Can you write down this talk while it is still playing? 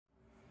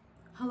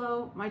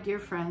Hello, my dear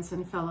friends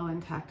and fellow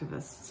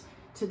Intactivists.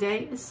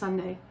 Today is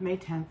Sunday, May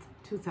 10th,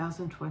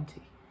 2020.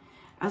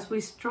 As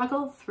we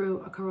struggle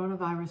through a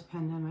coronavirus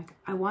pandemic,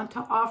 I want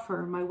to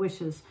offer my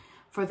wishes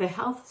for the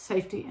health,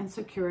 safety, and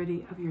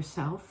security of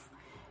yourself,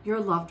 your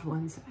loved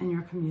ones, and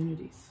your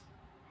communities.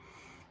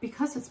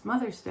 Because it's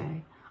Mother's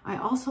Day, I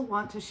also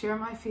want to share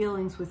my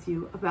feelings with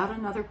you about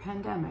another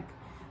pandemic,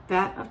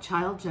 that of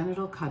child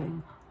genital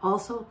cutting,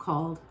 also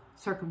called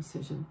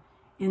circumcision,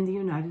 in the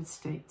United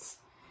States,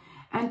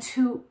 and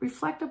to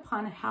reflect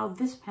upon how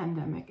this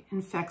pandemic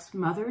infects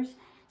mothers,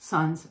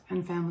 sons,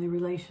 and family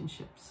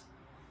relationships.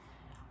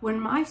 When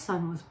my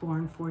son was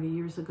born 40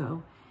 years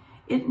ago,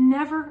 it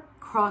never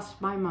crossed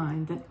my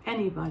mind that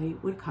anybody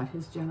would cut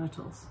his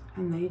genitals,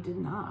 and they did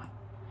not.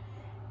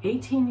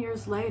 18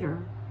 years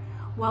later,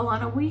 while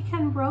on a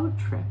weekend road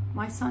trip,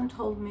 my son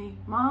told me,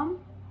 "Mom,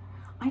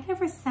 I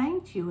never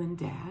thanked you and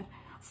Dad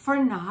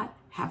for not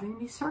having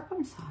me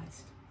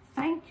circumcised.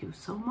 Thank you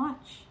so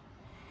much."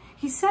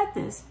 He said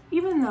this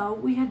even though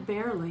we had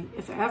barely,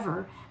 if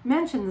ever,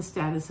 mentioned the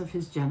status of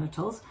his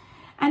genitals,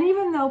 and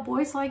even though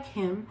boys like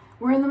him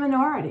were in the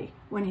minority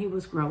when he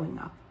was growing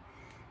up.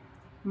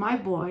 My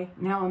boy,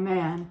 now a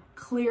man,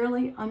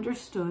 clearly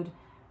understood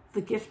the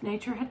gift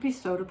nature had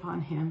bestowed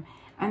upon him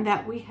and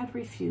that we had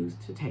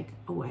refused to take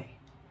away.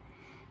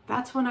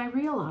 That's when I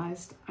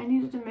realized I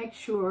needed to make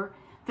sure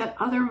that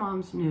other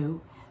moms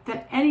knew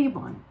that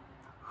anyone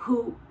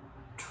who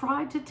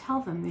tried to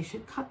tell them they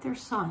should cut their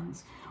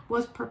sons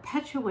was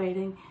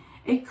perpetuating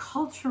a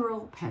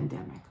cultural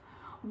pandemic,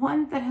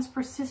 one that has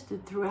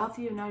persisted throughout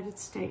the United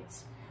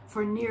States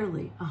for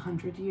nearly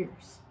 100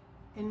 years.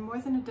 In more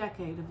than a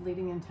decade of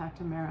leading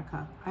Intact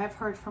America, I have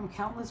heard from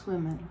countless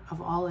women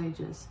of all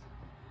ages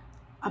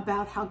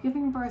about how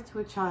giving birth to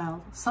a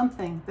child,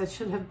 something that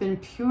should have been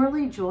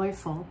purely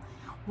joyful,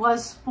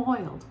 was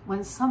spoiled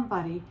when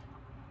somebody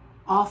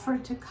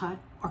offered to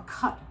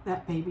cut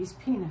that baby's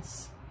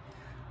penis.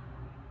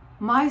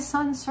 My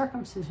son's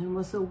circumcision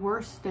was the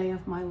worst day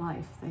of my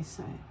life, they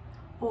say,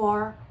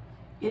 or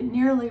it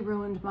nearly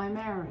ruined my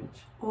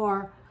marriage,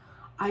 or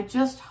I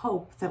just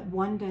hope that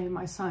one day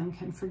my son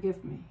can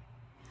forgive me.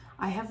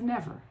 I have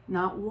never,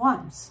 not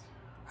once,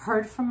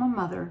 heard from a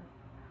mother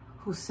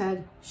who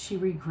said she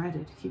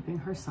regretted keeping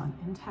her son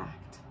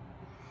intact.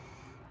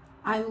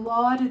 I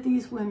laud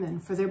these women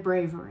for their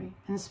bravery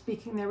and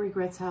speaking their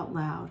regrets out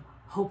loud,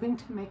 hoping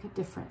to make a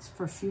difference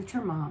for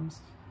future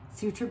moms,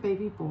 future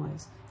baby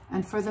boys,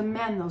 and for the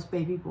men those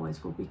baby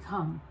boys will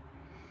become.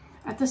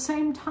 At the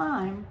same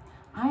time,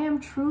 I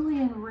am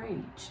truly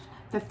enraged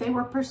that they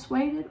were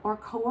persuaded or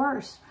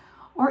coerced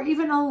or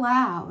even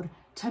allowed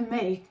to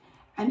make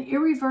an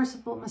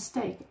irreversible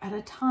mistake at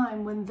a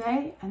time when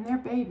they and their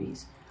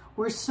babies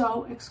were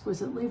so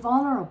exquisitely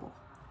vulnerable.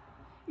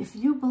 If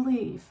you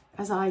believe,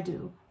 as I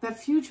do,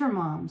 that future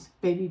moms,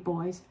 baby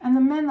boys, and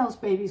the men those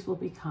babies will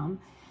become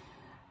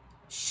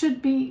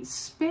should be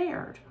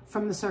spared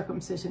from the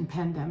circumcision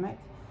pandemic,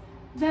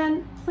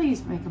 then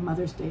please make a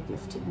Mother's Day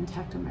gift to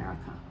Intact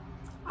America.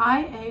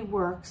 IA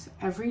works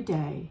every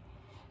day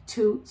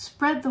to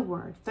spread the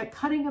word that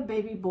cutting a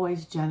baby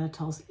boy's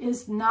genitals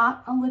is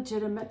not a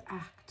legitimate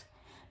act,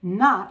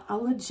 not a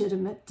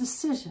legitimate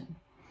decision.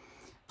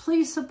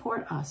 Please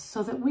support us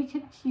so that we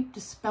can keep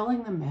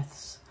dispelling the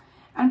myths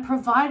and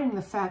providing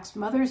the facts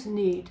mothers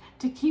need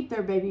to keep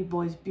their baby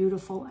boys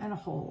beautiful and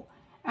whole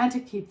and to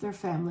keep their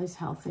families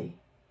healthy.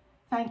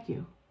 Thank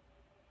you.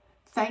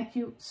 Thank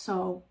you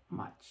so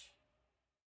much.